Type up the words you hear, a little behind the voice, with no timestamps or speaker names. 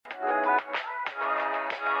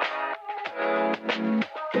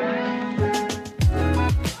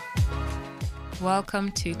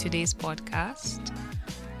Welcome to today's podcast.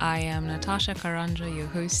 I am Natasha Karanja, your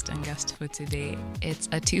host and guest for today. It's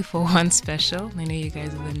a 2-for-1 special. I know you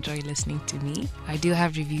guys will enjoy listening to me. I do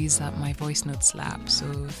have reviews that my voice notes slap,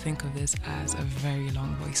 so think of this as a very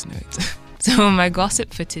long voice note. So my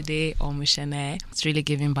gossip for today, or Mushene, it's really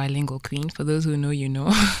giving bilingual queen, for those who know you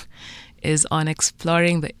know, is on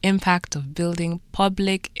exploring the impact of building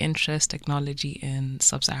public interest technology in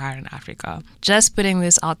sub-Saharan Africa. Just putting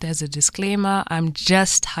this out there as a disclaimer, I'm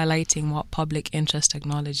just highlighting what public interest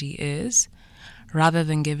technology is, rather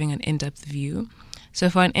than giving an in-depth view. So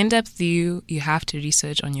for an in-depth view, you have to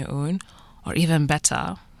research on your own, or even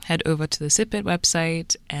better, head over to the CIPIT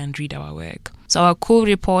website and read our work. So our cool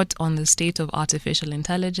report on the state of artificial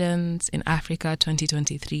intelligence in Africa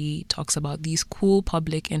 2023 talks about these cool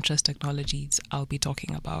public interest technologies I'll be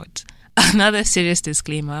talking about. Another serious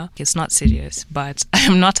disclaimer, it's not serious, but I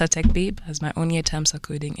am not a tech babe, as my only attempts at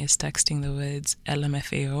coding is texting the words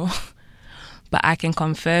LMFAO. But I can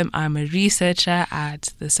confirm I'm a researcher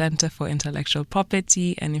at the Center for Intellectual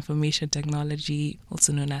Property and Information Technology,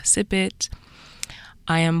 also known as CIPIT.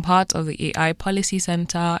 I am part of the AI Policy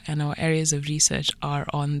Center, and our areas of research are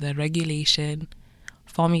on the regulation,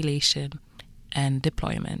 formulation, and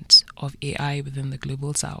deployment of AI within the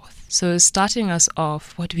Global South. So starting us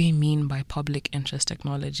off, what do we mean by public interest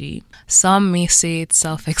technology? Some may say it's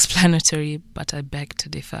self-explanatory, but I beg to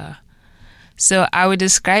differ. So I would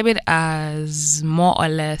describe it as more or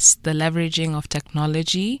less the leveraging of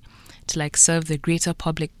technology to serve the greater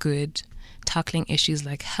public good, tackling issues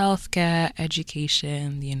like healthcare,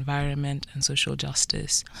 education, the environment, and social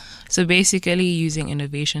justice. So basically using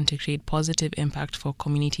innovation to create positive impact for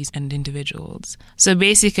communities and individuals. So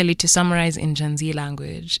basically, to summarize in Gen Z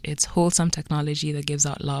language, it's wholesome technology that gives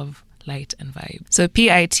out love, light, and vibe. So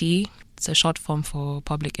PIT, it's a short form for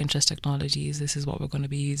public interest technologies, this is what we're going to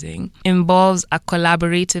be using, involves a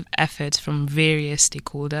collaborative effort from various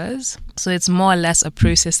stakeholders. So it's more or less a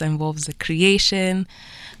process that involves the creation,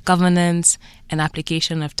 governance, and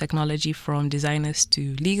application of technology from designers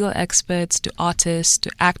to legal experts to artists to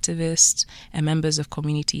activists and members of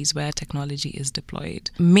communities where technology is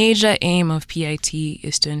deployed. Major aim of PIT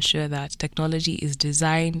is to ensure that technology is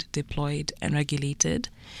designed, deployed, and regulated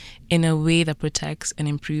in a way that protects and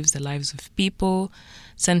improves the lives of people,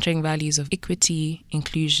 centering values of equity,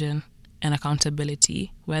 inclusion, and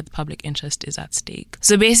accountability where the public interest is at stake.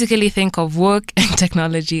 So basically think of work and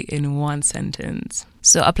technology in one sentence.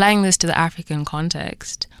 So applying this to the African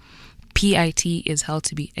context, PIT is held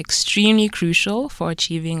to be extremely crucial for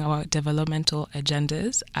achieving our developmental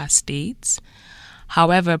agendas as states.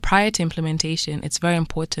 However, prior to implementation, it's very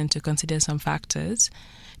important to consider some factors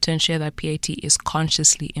to ensure that PIT is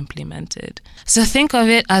consciously implemented. So think of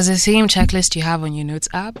it as the same checklist you have on your notes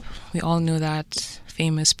app. We all know that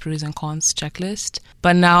famous pros and cons checklist,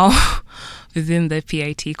 but now within the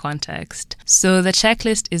PIT context. So the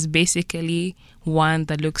checklist is basically one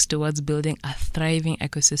that looks towards building a thriving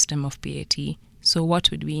ecosystem of PIT. So what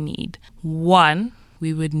would we need? One,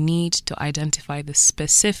 we would need to identify the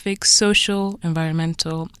specific social,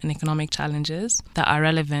 environmental, and economic challenges that are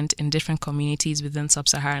relevant in different communities within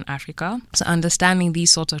sub-Saharan Africa. So understanding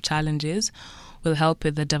these sorts of challenges will help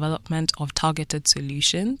with the development of targeted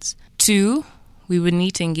solutions. Two, we would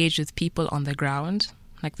need to engage with people on the ground,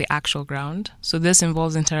 like the actual ground. So this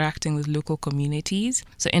involves interacting with local communities.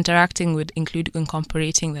 So interacting would include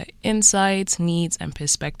incorporating their insights, needs, and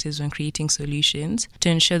perspectives when creating solutions to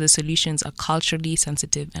ensure the solutions are culturally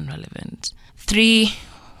sensitive and relevant. Three,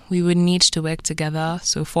 we would need to work together,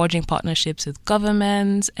 so forging partnerships with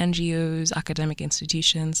governments, NGOs, academic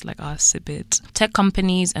institutions like us, CIPIT, tech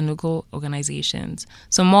companies, and local organizations.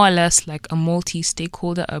 So more or less like a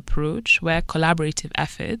multi-stakeholder approach where collaborative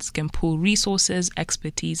efforts can pool resources,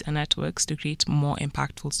 expertise, and networks to create more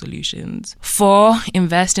impactful solutions. 4,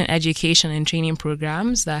 invest in education and training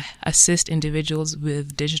programs that assist individuals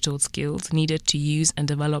with digital skills needed to use and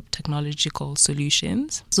develop technological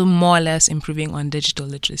solutions. So more or less improving on digital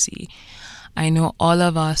literacy. I know all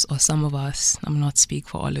of us, or some of us, I'm not speak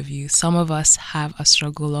for all of you, some of us have a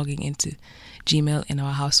struggle logging into Gmail in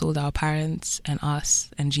our household, our parents and us,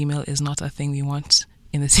 and Gmail is not a thing we want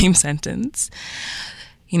in the same sentence.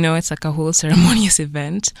 You know, it's like a whole ceremonious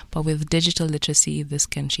event, but with digital literacy, this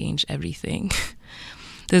can change everything.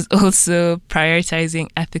 There's also prioritizing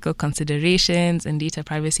ethical considerations and data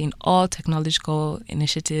privacy in all technological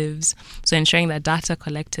initiatives. So ensuring that data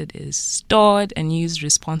collected is stored and used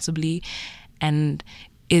responsibly and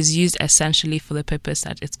is used essentially for the purpose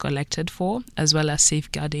that it's collected for, as well as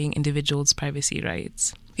safeguarding individuals' privacy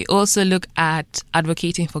rights. We also look at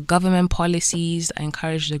advocating for government policies that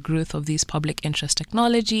encourage the growth of these public interest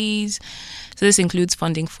technologies. So this includes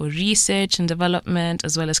funding for research and development,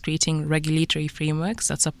 as well as creating regulatory frameworks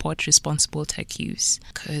that support responsible tech use,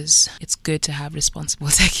 because it's good to have responsible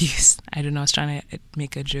tech use. I don't know, I was trying to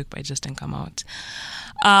make a joke, but it just didn't come out.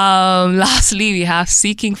 Lastly, we have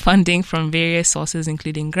seeking funding from various sources,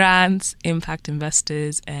 including grants, impact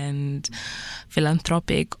investors, and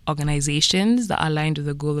philanthropic organizations that are aligned with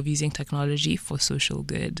the goal of using technology for social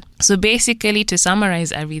good. So basically, to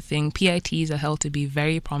summarize everything, PITs are held to be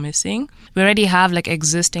very promising. We already have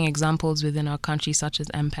existing examples within our country, such as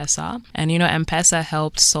M-Pesa. And M-Pesa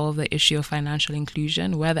helped solve the issue of financial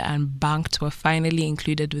inclusion, where the unbanked were finally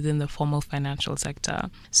included within the formal financial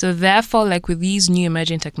sector. So therefore, with these new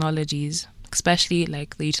emerging technologies, especially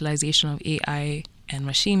the utilization of AI and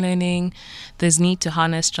machine learning, there's need to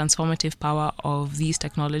harness transformative power of these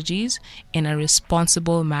technologies in a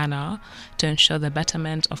responsible manner to ensure the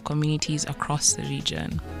betterment of communities across the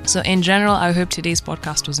region. So in general, I hope today's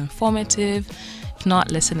podcast was informative. If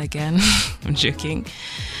not, listen again. I'm joking.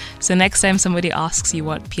 So next time somebody asks you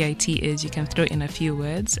what PIT is, you can throw in a few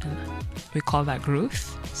words, and we call that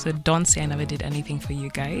growth. So don't say I never did anything for you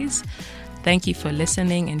guys. Thank you for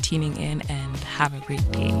listening and tuning in, and have a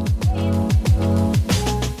great day.